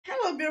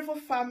beautiful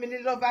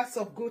family, lovers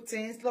of good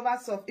things,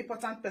 lovers of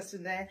important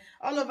personnel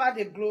all over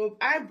the globe.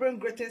 I bring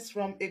greetings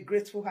from a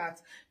grateful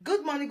heart.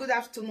 Good morning, good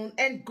afternoon,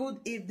 and good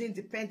evening,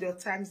 depending on your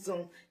time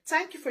zone.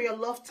 Thank you for your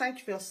love. Thank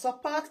you for your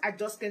support. I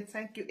just can't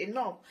thank you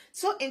enough.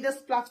 So in this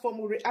platform,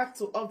 we react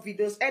to all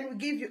videos and we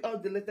give you all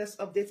the latest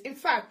updates. In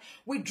fact,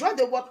 we draw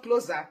the world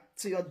closer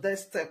to your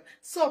doorstep.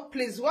 So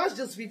please watch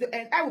this video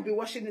and I will be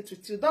watching it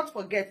with you. Don't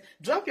forget,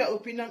 drop your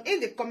opinion in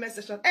the comment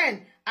section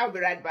and I'll be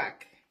right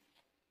back.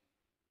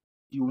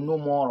 You know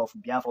more of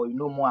Biafra, you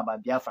know more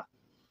about Biafra.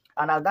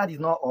 And as that is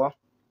not all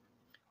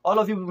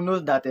of you know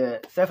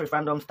that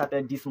self-referendum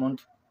started this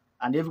month,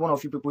 and every one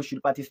of you people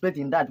should participate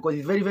in that because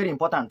it's very, very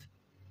important.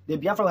 The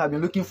Biafra we have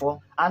been looking for,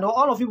 and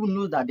all of you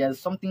know that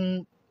there's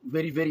something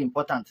very, very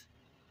important.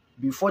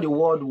 Before the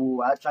world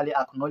will actually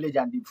acknowledge,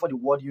 and before the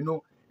world, you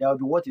know, there will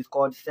be what is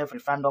called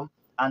self-referendum,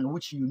 and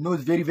which you know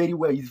is very, very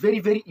well. It's very,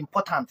 very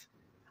important.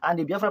 And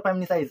the Biafra Prime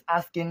Minister is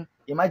asking,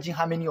 imagine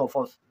how many of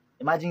us,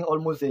 imagine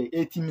almost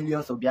 80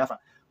 million of Biafra.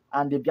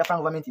 And the Biafran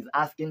government is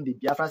asking the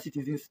Biafran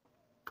citizens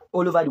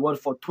all over the world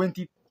for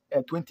 20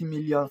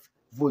 million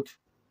votes.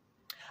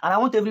 And I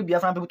want every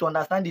Biafran people to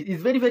understand it.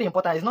 It's very, very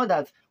important. It's not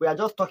that we are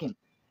just talking.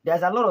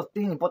 There's a lot of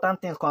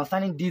important things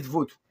concerning this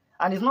vote.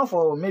 And it's not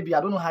for maybe,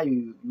 I don't know how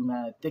you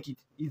may take it.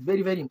 It's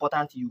very, very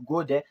important. You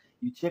go there,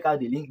 you check out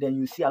the link, then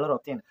you see a lot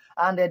of things.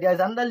 And there's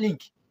another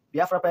link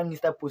Biafra Prime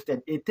Minister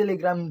posted, a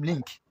Telegram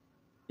link.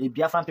 A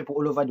Biafran people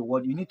all over the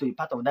world, you need to be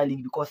part of that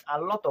link because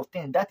a lot of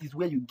things, that is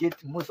where you get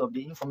most of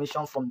the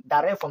information from,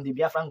 direct from the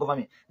Biafran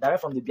government,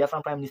 direct from the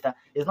Biafran Prime Minister.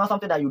 It's not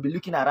something that you'll be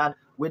looking around,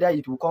 whether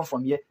it will come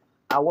from here.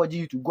 I urge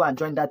you to go and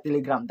join that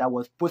Telegram that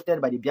was posted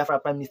by the Biafra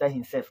Prime Minister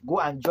himself. Go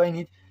and join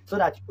it so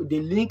that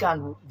the link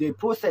and the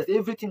process,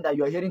 everything that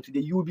you are hearing today,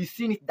 you will be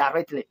seeing it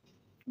directly.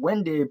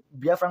 When the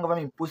Biafran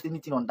government posts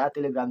anything on that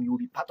Telegram, you will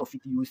be part of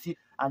it, you will see,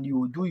 and you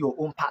will do your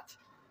own part.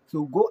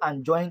 So go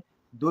and join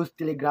those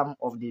Telegram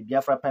of the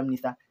Biafra Prime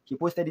Minister. He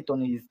posted it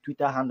on his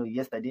Twitter handle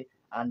yesterday,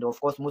 and of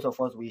course most of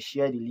us will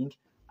share the link.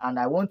 And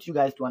I want you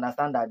guys to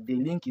understand that the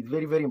link is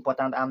very, very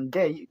important. And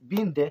there,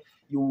 being there,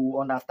 you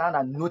will understand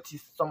and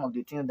notice some of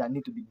the things that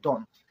need to be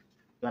done.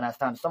 You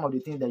understand some of the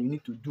things that you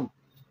need to do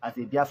as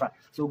a Biafra.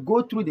 So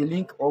go through the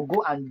link or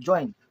go and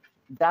join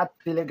that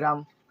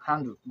Telegram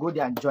handle. Go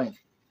there and join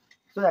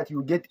so that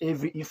you get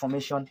every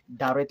information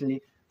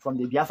directly from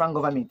the Biafran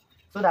government,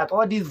 so that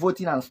all this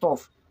voting and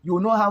stuff, you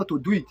know how to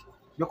do it.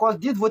 Because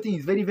this voting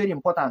is very, very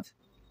important.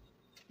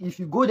 If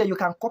you go there, you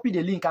can copy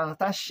the link and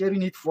start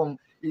sharing it from,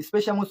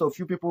 especially most of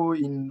you people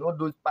in all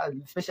those,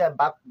 especially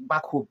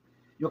back home.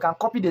 You can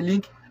copy the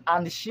link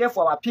and share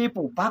for our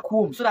people back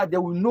home so that they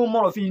will know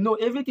more of it. You know,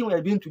 everything we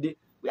are doing today,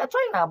 we are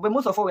trying our best.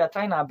 Most of us, we are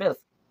trying our best.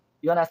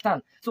 You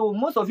understand? So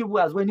most of you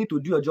as well need to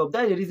do your job.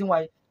 That is the reason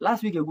why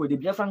last week ago, the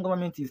Biafran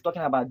government is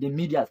talking about the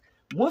media.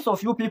 Most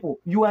of you people,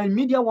 you are in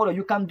media world,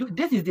 you can do,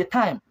 this is the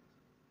time.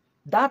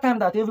 That time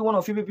that every one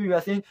of you people you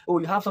are saying, oh,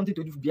 you have something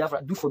to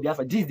do for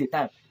Biafra, this is the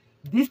time.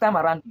 This time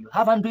around, you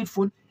have Android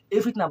phone,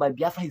 everything about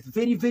Biafra is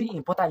very, very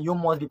important. You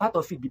must be part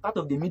of it, be part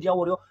of the media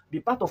warrior, be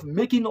part of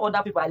making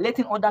other people,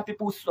 letting other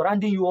people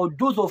surrounding you, or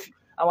those of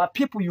our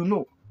people you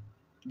know.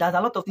 There's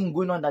a lot of things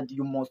going on that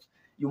you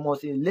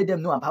must let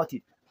them know about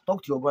it.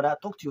 Talk to your brother,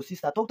 talk to your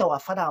sister, talk to our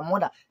father and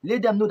mother.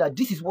 Let them know that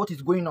this is what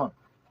is going on.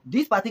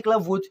 This particular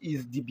vote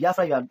is the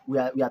Biafra we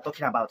are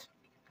talking about.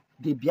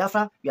 The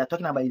Biafra we are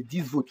talking about is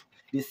this vote.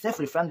 The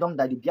self-referendum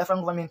that the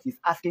Biafran government is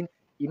asking.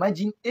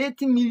 Imagine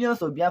 80 million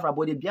of Biafra,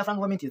 but the Biafran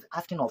government is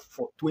asking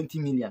for 20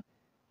 million.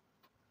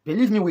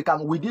 Believe me, we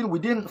can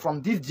within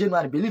from this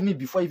January. Believe me,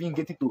 before even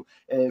getting to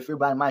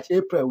February, March,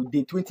 April,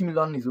 the 20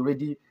 million is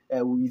already.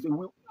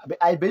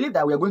 I believe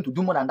that we are going to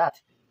do more than that.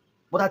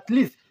 But at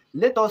least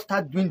let us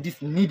start doing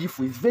this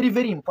needful. It's very,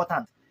 very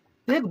important.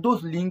 Take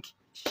those links,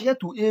 share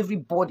to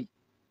everybody.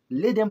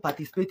 Let them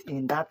participate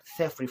in that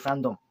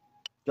self-referendum.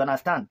 You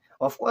understand?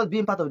 Of course,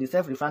 being part of the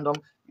self-referendum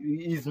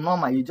is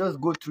normal. You just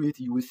go through it.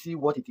 You will see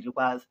what it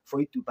requires for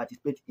you to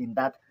participate in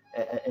that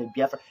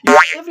Biafra.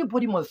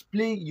 Everybody must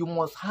play. You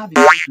must have a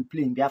role to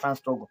play in Biafran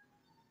struggle.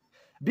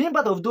 Being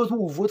part of those who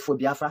will vote for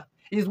Biafra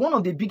is one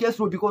of the biggest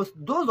roles, because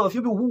those of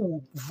you who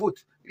will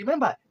vote,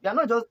 remember, you are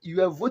not just,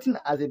 you are voting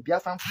as a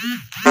Biafran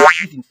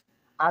citizens,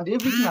 and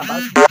everything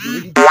about you is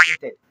already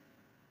documented.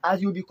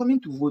 As you'll be coming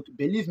to vote,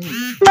 believe me,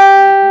 everything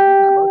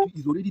about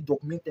you is already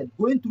documented.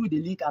 Going through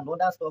the link and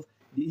other stuff,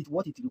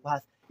 what it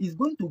requires is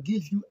going to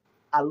give you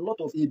a lot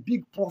of a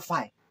big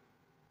profile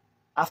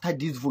after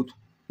this vote.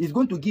 It's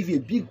going to give you a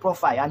big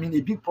profile. I mean,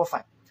 a big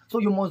profile. So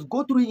you must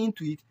go through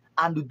into it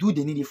and do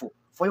the needful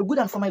for your good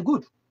and for my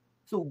good.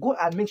 So go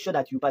and make sure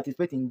that you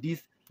participate in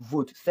this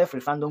vote,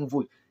 self-referendum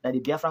vote that the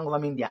Biafran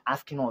government they are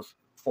asking us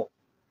for.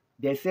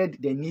 They said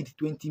they need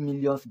 20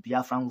 million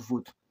Biafran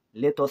vote.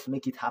 Let us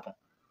make it happen.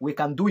 We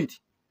can do it.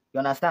 You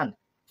understand?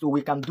 So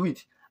we can do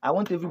it. I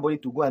want everybody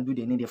to go and do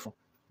the needful.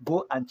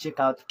 Go and check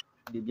out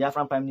the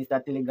Biafran Prime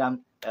Minister Telegram,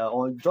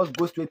 or just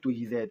go straight to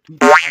his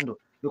Twitter handle,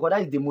 because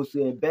that is the most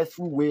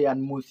bestful way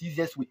and most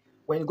easiest way.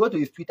 When you go to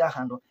his Twitter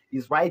handle,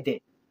 it's right there.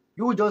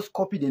 You just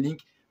copy the link,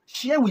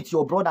 share with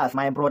your brothers,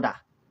 my brother.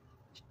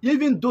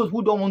 Even those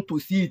who don't want to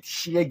see it,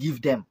 share,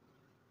 give them.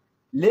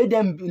 Let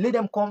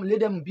them come, let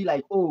them be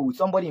like, oh,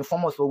 somebody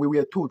inform us, or we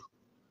were told.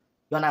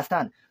 You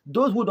understand?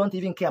 Those who don't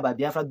even care about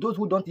Biafra, those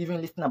who don't even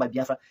listen about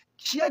Biafra,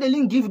 share the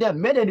link, give them.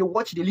 Maybe they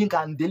watch the link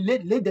and they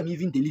let them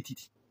even delete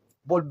it.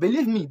 But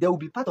believe me, there will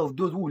be part of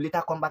those who will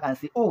later come back and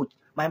say, oh,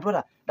 my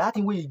brother, that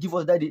thing where you give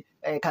us that day,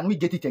 can we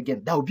get it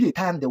again? There will be a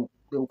time they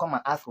will come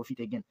and ask for it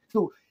again.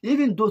 So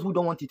even those who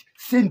don't want it,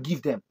 send,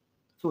 give them.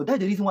 So that's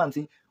the reason why I'm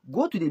saying,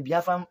 go to the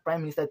Biafran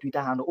Prime Minister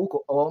Twitter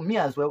handle, or me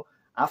as well.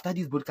 After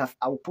this broadcast,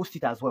 I will post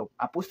it as well.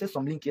 I posted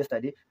some link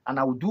yesterday, and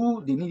I will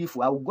do the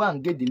needful. I will go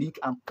and get the link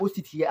and post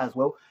it here as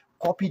well.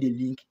 Copy the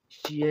link,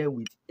 share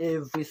with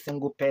every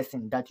single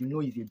person that you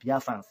know is a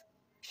Biafran.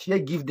 Share,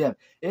 give them.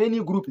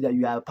 Any group that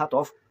you are part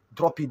of,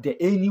 drop it there.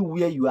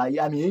 Anywhere you are,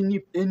 I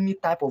mean, any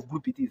type of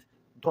group it is,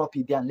 drop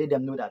it there and let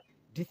them know that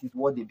this is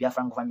what the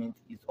Biafran government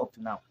is up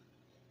to now.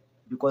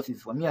 Because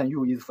it's for me and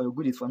you, it's for your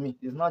good, it's for me.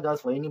 It's not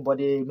just for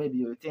anybody, maybe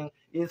you think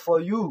it's for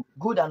you,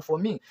 good, and for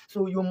me.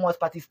 So you must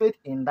participate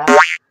in that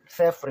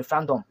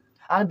self-referendum.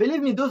 And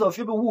believe me, those of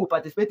you who will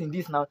participate in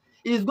this now,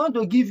 is going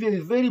to give you a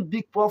very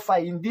big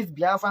profile in this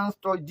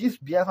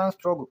Biafran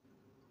struggle.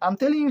 I'm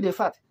telling you the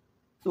fact.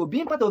 So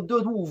being part of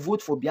those who will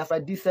vote for Biafra,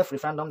 this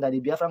self-referendum that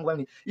the Biafran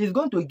government is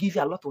going to give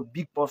you a lot of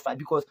big profile,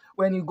 because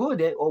when you go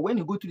there or when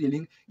you go to the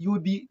link, you will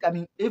be, I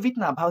mean,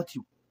 everything about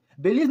you.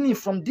 Believe me,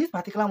 from this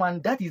particular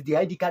one, that is the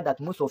ID card that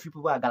most of you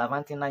people are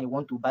gallivanting now. You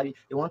want to buy it,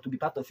 you want to be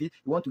part of it,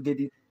 you want to get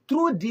it.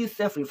 Through this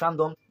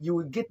self-referendum, you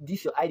will get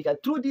this your ID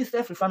card. Through this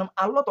self-referendum,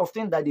 a lot of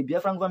things that the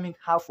Biafran government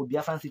have for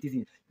Biafran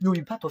citizens, you will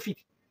be part of it.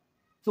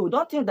 So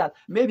don't think that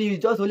maybe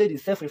it's just only the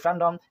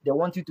self-referendum they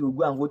want you to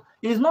go and vote.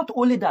 It's not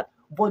only that,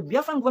 but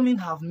Biafran government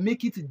have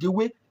make it the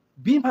way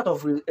being part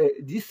of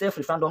this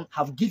self-referendum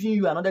have given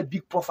you another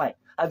big profile,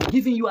 have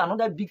given you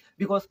another big,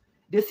 because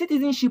the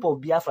citizenship of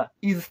Biafra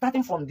is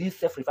starting from this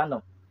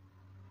self-referendum.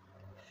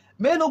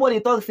 May nobody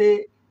talk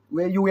say,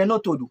 well, you were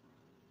not told.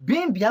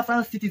 Being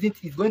Biafran citizens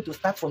is going to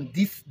start from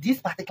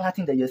this particular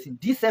thing that you're seeing,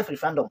 this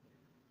self-referendum.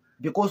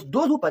 Because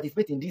those who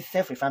participate in this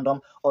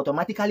self-referendum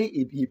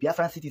automatically be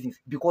Biafran citizens.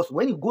 Because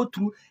when you go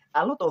through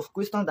a lot of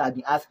questions that are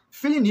being asked,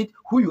 filling it,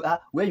 who you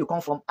are, where you come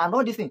from, and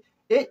all these things,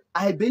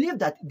 I believe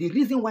that the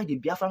reason why the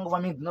Biafran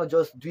government did not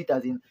just do it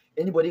as in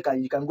anybody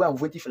you can go and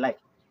vote if you like.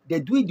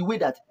 They do it the way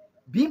that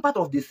being part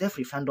of the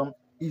self-referendum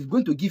is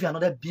going to give you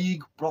another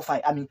big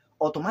profile. I mean,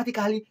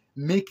 automatically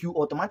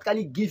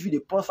give you the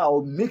profile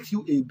or makes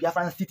you a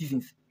Biafran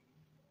citizen.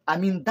 I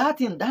mean, that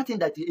thing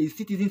that a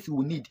citizens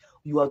will need,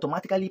 you are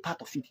automatically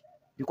part of it.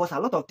 Because a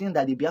lot of things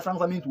that the Biafran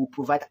government will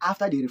provide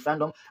after the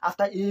referendum,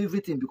 after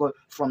everything, because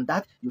from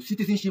that, your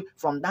citizenship,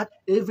 from that,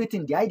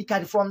 everything, the ID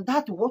card, from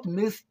that, what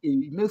makes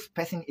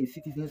person a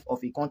citizen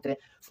of a country,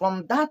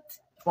 from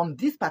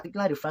this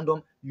particular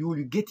referendum, you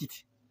will get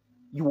it.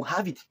 You will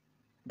have it.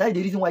 That's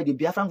the reason why the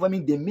Biafran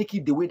government, they make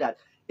it the way that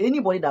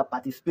anybody that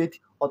participates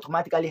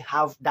automatically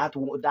have that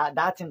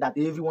thing that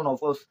every one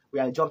of us, we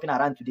are jumping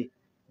around today.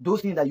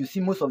 Those things that you see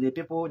most of the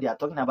people, they are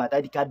talking about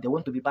ID card, they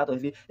want to be part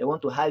of it, they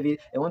want to have it,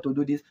 they want to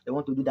do this, they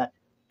want to do that.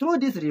 Through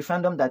this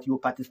referendum that you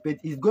participate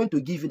is going to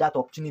give you that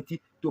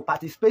opportunity to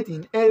participate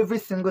in every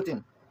single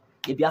thing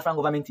the Biafran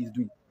government is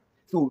doing.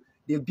 So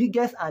the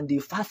biggest and the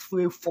fast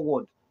way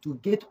forward to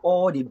get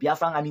all the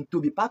Biafran, I mean, to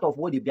be part of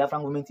what the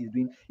Biafran government is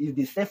doing is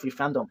the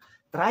self-referendum.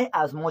 Try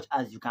as much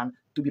as you can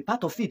to be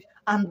part of it.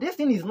 And this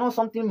thing is not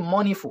something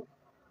moneyful.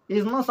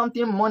 It's not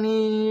something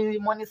money,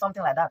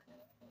 something like that.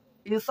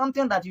 It's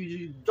something that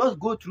you just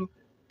go through,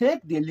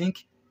 take the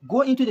link,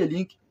 go into the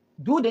link,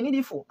 do the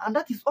needful, and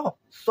that is all.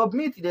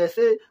 Submit. They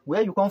say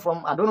where you come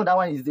from. I don't know, that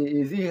one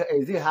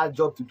is a hard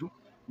job to do.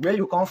 Where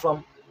you come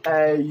from,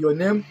 your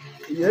name,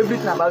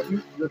 everything about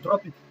you, you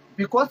drop it.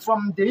 Because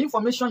from the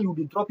information you'll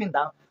be dropping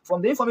down,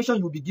 from the information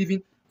you'll be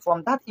giving,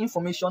 from that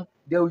information,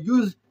 they'll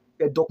use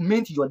a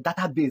document your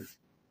database.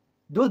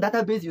 Those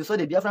databases you saw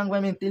the Biafran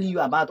government telling you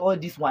about all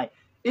this why.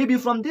 It be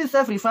from this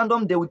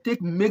self-referendum they will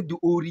make the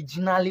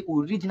originally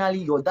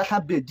your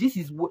database. This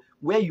is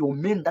where your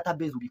main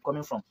database will be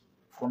coming from.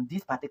 From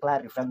this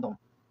particular referendum,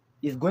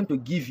 it's going to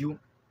give you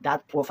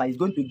that profile. It's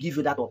going to give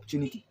you that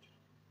opportunity.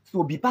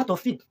 So be part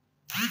of it.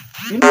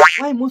 You know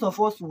why most of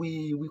us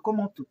we come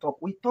up to talk?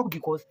 We talk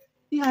because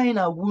here in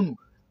a wound.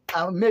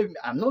 I'm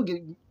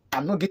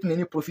not getting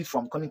any profit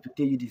from coming to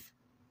tell you this.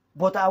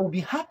 But I will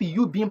be happy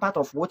you being part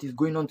of what is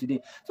going on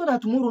today, so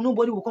that tomorrow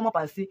nobody will come up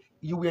and say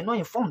you were not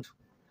informed.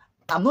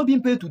 I'm not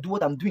being paid to do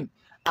what I'm doing.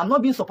 I'm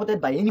not being supported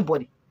by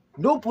anybody.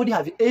 Nobody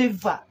have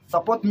ever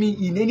support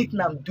me in anything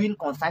I'm doing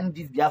concerning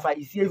this Biafra.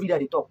 You see every day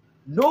they talk.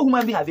 No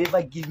human being have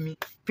ever given me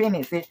pen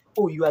and say,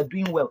 oh, you are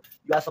doing well,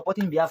 you are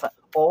supporting Biafra.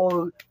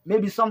 Or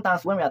maybe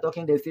sometimes when we are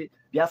talking, they say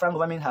Biafran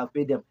government have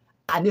paid them.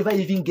 I never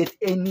even get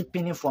any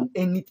penny from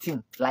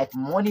anything, like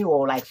money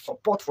or like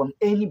support from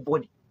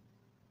anybody.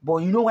 But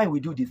you know why we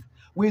do this?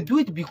 We do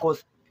it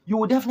because you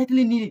will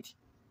definitely need it.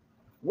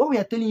 What we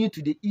are telling you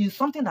today is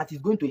something that is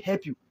going to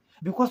help you.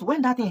 Because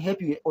when that thing help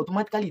you,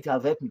 automatically it will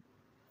help me.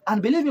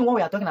 And believe me, what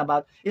we are talking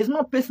about is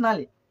not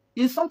personally.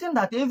 It's something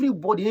that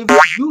everybody,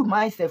 you,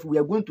 myself, we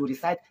are going to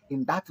reside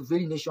in that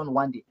very nation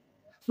one day.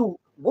 So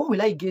what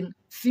will I gain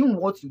seeing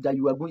what that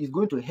you are going is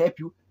going to help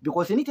you?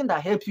 Because anything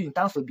that helps you in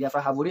terms of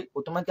Biafra have already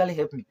automatically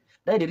helped me.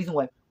 That is the reason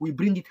why we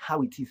bring it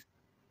how it is,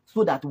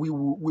 so that we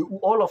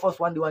all of us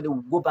one day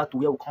will go back to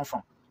where we come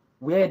from,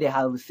 where they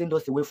have sent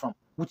us away from,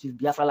 which is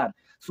Biafra land.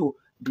 So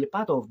be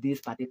part of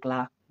this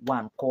particular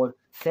one called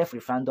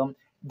self-referendum.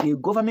 The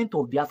government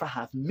of Biafra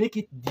has make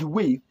it the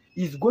way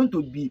it's going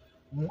to be.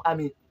 I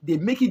mean, they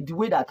make it the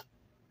way that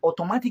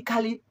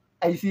automatically,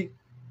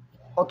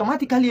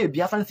 automatically a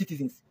Biafran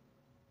citizens.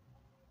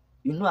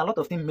 You know, a lot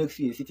of things makes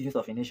you a citizen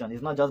of a nation.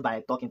 It's not just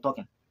by talking.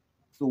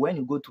 So when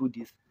you go through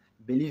this,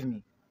 believe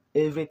me,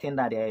 everything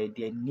that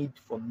they need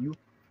from you,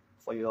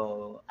 for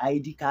your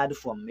ID card,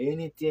 from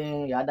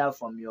anything, rather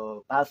from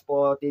your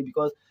passport,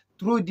 because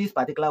through this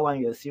particular one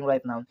you're seeing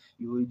right now,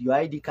 your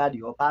ID card,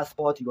 your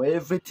passport, your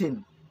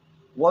everything,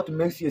 what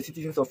makes you a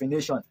citizen of a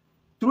nation,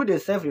 through the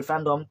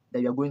self-referendum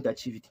that you're going to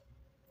achieve it.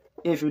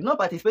 If you not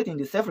participate in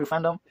the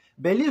self-referendum,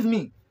 believe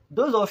me,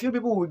 those of you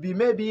people will be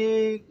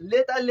maybe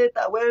later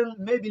when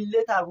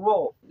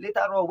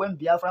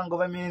Biafran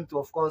government,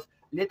 of course,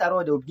 later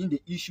on they will begin to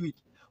issue it.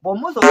 But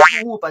most of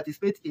you who will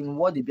participate in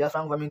what the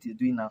Biafran government is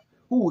doing now,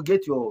 who will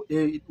get your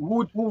who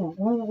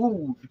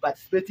will be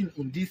participating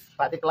in this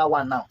particular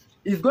one now,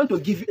 is going to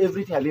give you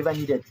everything I've ever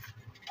needed.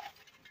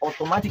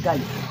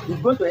 Automatically,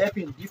 it's going to help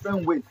you in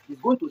different ways.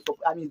 It's going to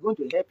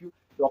help you,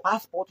 your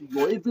passport,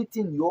 your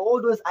everything, your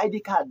all those ID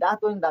card,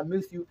 that one that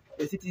makes you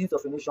a citizen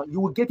of a nation. You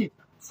will get it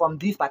from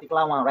this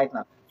particular one right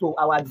now. So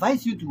I will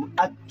advise you to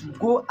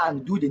go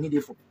and do the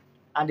needful.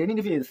 And the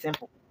needful is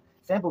simple.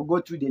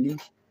 Go through the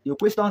link. The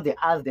questions they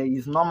ask there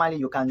is normally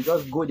you can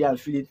just go there and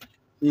fill it.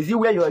 Is it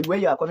where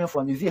you are coming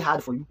from? Is it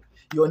hard for you?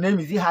 Your name,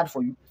 is it hard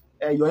for you?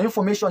 Your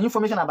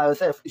information about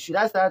yourself. Should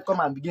I start come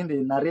and begin to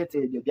narrate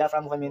the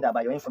Biafran government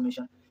about your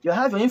information? You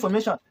have your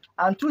information,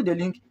 and through the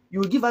link,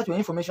 you will give us your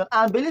information.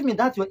 And believe me,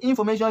 that your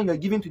information you are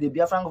giving to the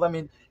Biafran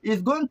government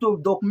is going to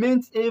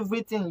document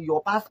everything,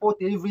 your passport,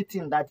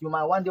 everything that you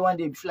might one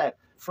day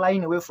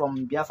flying away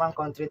from Biafran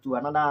country to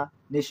another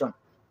nation.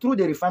 Through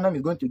the referendum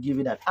is going to give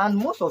you that. And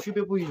most of you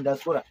people in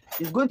diaspora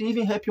is going to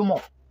even help you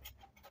more.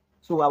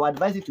 So I would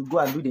advise you to go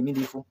and do the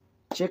needful.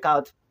 Check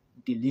out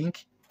the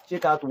link.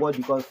 Check out what,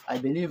 because I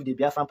believe the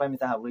Biafran Prime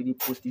Minister have already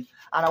posted.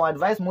 And I would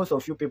advise most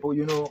of you people,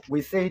 you know,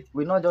 we say it,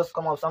 we not just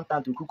come up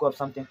sometime to cook up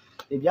something.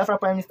 The Biafran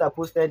Prime Minister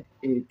posted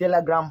a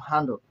Telegram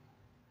handle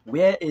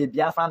where a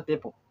Biafran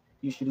people,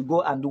 you should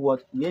go and do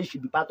what? Where you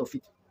should be part of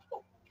it.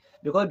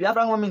 Because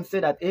Biafran government say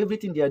that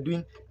everything they are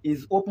doing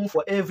is open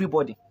for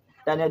everybody.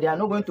 That they are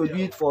not going to do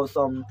it for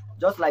some,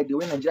 just like the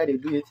way Nigeria they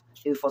do it,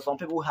 is for some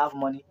people who have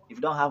money. If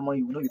you don't have money,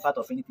 you will not be part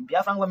of anything.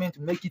 Biafran government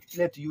to make it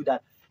clear to you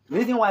that the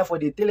reason why for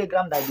the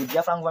Telegram that the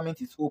Biafran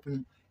government is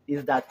opening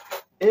is that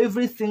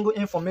every single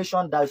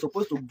information that is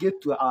supposed to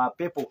get to our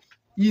people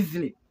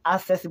easily,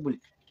 accessibly.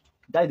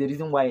 That is the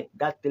reason why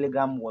that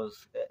Telegram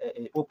was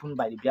opened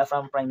by the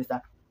Biafran Prime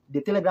Minister.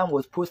 The Telegram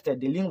was posted,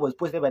 the link was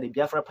posted by the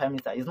Biafra Prime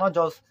Minister. It's not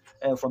just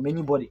from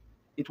anybody.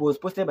 It was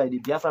posted by the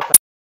Biafra Prime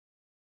Minister.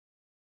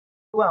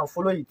 Go and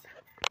follow it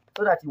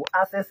so that you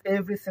access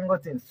every single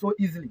thing so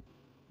easily.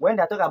 When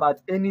they talk about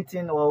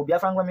anything or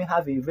Biafran government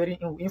have a very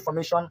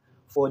information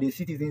for the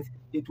citizens,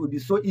 it will be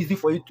so easy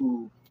for you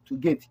to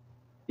get.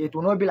 It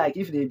will not be like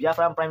if the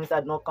Biafran Prime Minister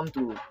did not come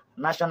to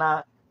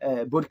national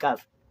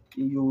broadcast,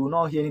 you will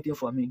not hear anything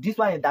from me. This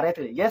one is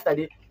directly.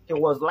 Yesterday, it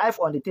was live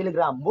on the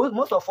Telegram.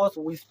 Most of us,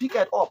 we speak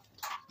it up.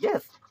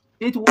 Yes,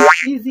 it was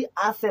easy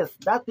access.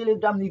 That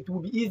Telegram, it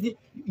will be easy.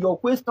 Your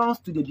questions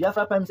to the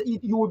Biafra Prime Minister,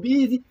 it will be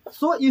easy.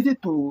 So easy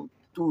to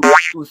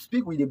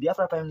speak with the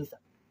Biafra Prime Minister.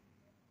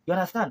 You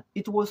understand?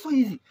 It was so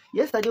easy.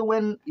 Yesterday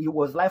when he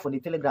was live on the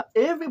Telegram,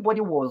 everybody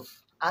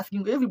was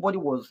asking, it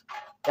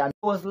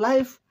was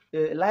live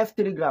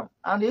Telegram,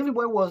 and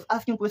everybody was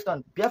asking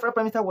questions. Biafra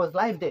Prime Minister was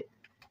live there.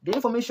 The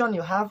information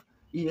you have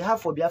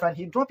for Biafra,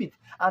 he dropped it.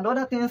 And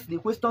other things, the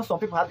questions some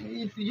people have,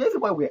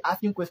 everybody were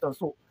asking questions.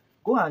 So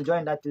go and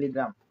join that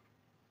Telegram.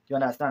 You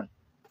understand?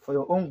 For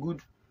your own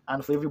good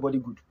and for everybody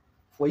good.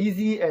 For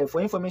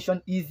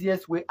information,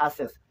 easiest way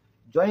access.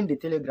 Join the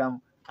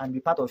Telegram and be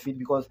part of it,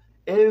 because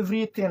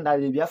everything that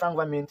the Biafran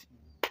government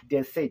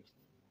they said,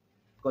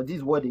 because this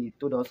is what they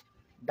told us,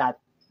 that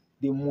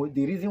the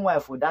reason why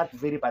for that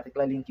very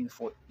particular link is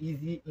for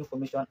easy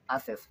information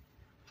access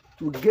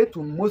to get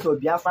to most of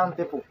Biafran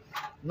people,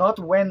 not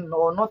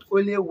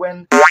only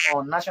when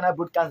on national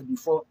broadcast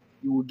before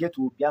you will get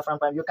to Biafran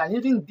Prime.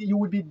 You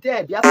will be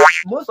there.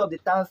 Most of the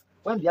times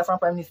when Biafran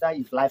Prime Minister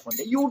is live on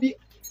there,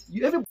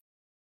 everybody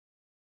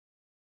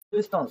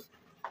questions.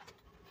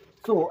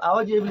 So I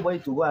urge everybody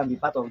to go and be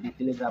part of the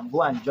Telegram.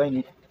 Go and join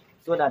it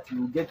so that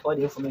you get all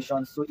the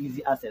information so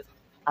easy access.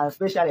 And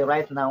especially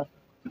right now,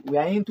 we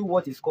are into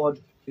what is called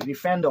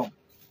referendum.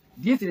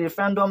 This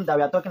referendum that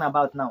we are talking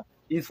about now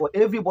is for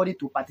everybody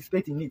to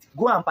participate in it.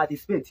 Go and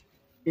participate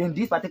in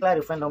this particular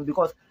referendum,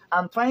 because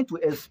I'm trying to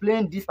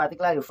explain this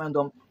particular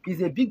referendum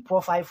is a big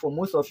profile for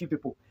most of you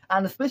people,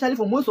 and especially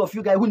for most of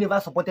you guys who never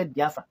supported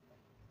Biafra.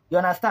 You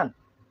understand?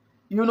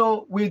 you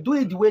know, we do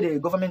it the way the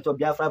government of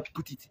Biafra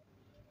put it.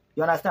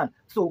 You understand?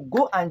 So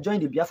go and join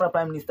the Biafra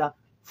Prime Minister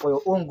for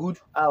your own good.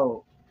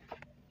 Oh,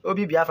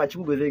 Obi Biafra,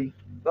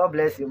 God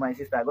bless you, my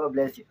sister. God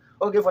bless you.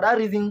 Okay, for that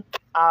reason,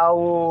 I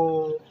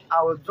will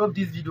drop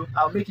this video.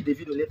 I'll make it a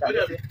video later.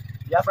 Let's say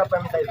Biafra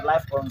Prime Minister is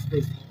live on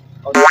space.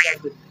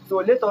 So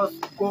let us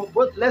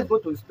let's go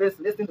to space,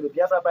 listen to the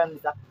Biafra Prime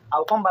Minister.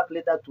 I'll come back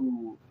later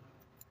to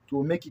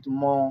make it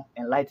more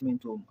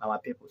enlightenment to our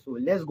people. So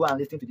let's go and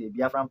listen to the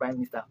Biafran Prime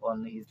Minister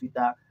on his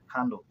Twitter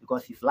handle,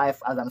 because he's live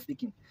as I'm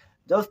speaking.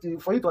 Just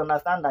for you to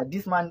understand that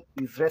this man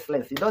is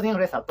restless. He doesn't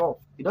rest at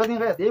all. He doesn't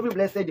rest. Every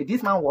blessed day,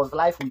 this man was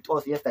live with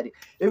us yesterday.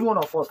 Every one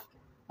of us,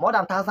 more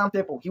than 1,000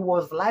 people. He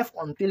was live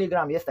on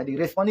Telegram yesterday,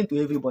 responding to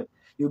everybody.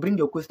 You bring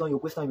your question will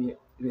be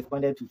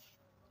responded to.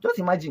 Just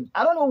imagine.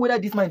 I don't know whether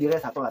this man is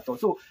rest at all.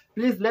 So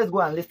please, let's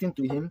go and listen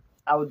to him.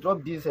 I will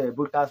drop this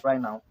broadcast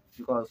right now,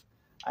 because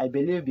I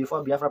believe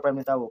before Biafra Prime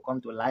Minister will come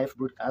to live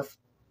broadcast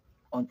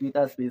on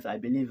Twitter space, I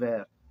believe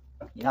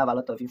you have a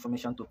lot of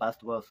information to pass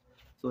to us.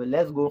 So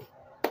let's go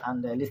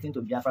and listen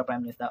to Biafra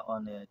Prime Minister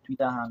on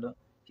Twitter handle.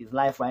 He's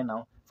live right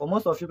now. For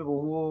most of you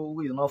people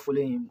who is not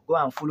following him, go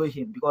and follow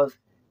him, because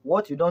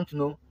what you don't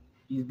know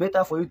is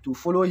better for you to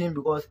follow him,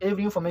 because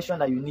every information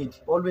that you need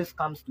always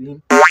comes to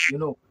him. You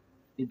know,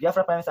 the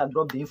Biafra Prime Minister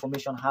dropped the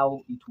information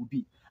how it will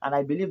be. And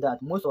I believe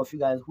that most of you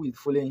guys who is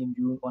following him,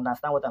 you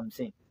understand what I'm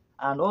saying.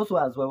 And also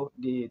as well,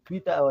 the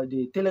Twitter or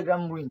the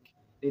Telegram link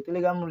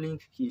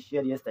he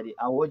shared yesterday,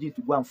 I urge you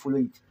to go and follow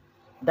it.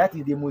 That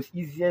is the most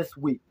easiest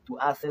way to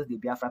access the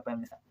Biafra Prime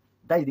Minister.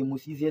 That is the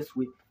most easiest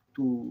way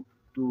to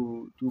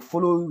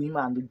follow him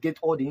and get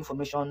all the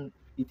information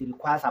it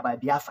requires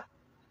about Biafra.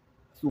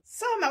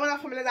 So my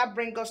wonderful family, that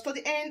brings us to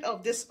the end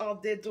of this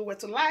update. Do well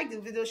to like the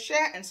video,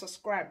 share, and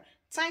subscribe.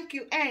 Thank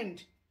you,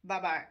 and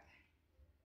bye-bye.